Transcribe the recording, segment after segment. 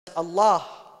Allah,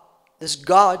 this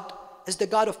God, is the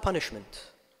God of punishment.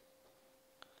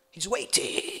 He's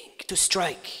waiting to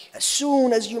strike. As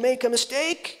soon as you make a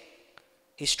mistake,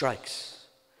 He strikes.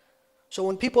 So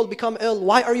when people become ill,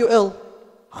 why are you ill?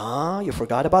 You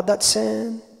forgot about that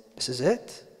sin. This is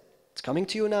it. It's coming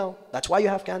to you now. That's why you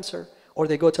have cancer. Or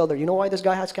they go tell them, you know why this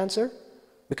guy has cancer?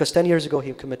 Because 10 years ago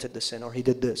he committed this sin, or he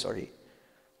did this, or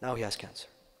now he has cancer.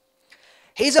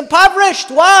 He's impoverished.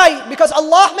 Why? Because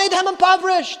Allah made him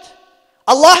impoverished.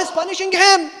 Allah is punishing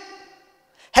him.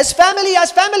 His family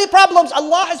has family problems.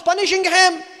 Allah is punishing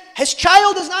him. His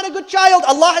child is not a good child.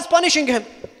 Allah is punishing him.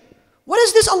 What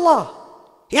is this Allah?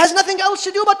 He has nothing else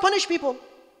to do but punish people.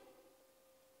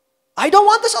 I don't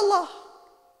want this Allah.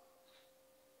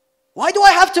 Why do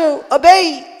I have to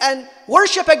obey and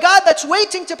worship a God that's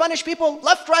waiting to punish people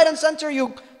left, right, and center?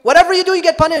 Whatever you do, you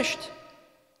get punished.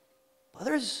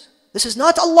 Brothers, this is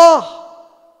not Allah.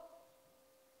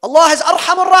 Allah is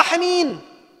Arhamur Rahimin.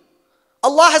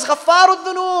 Allah is Ghaffarul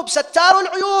Dhunub, Sattarul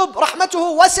Uyub,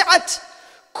 Rahmatuhu Wasi'at,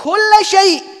 Kulla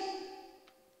Shay.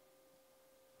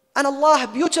 And Allah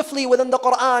beautifully within the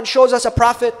Quran shows us a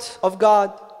prophet of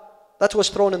God that was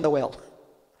thrown in the well.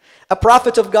 A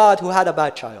prophet of God who had a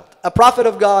bad child. A prophet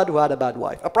of God who had a bad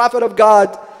wife. A prophet of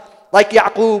God like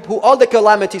Yaqub, who all the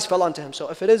calamities fell onto him. So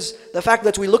if it is the fact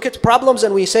that we look at problems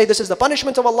and we say this is the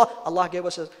punishment of Allah, Allah gave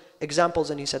us examples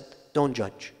and He said, don't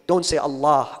judge. Don't say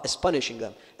Allah is punishing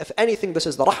them. If anything, this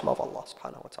is the rahmah of Allah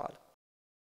subhanahu wa ta'ala.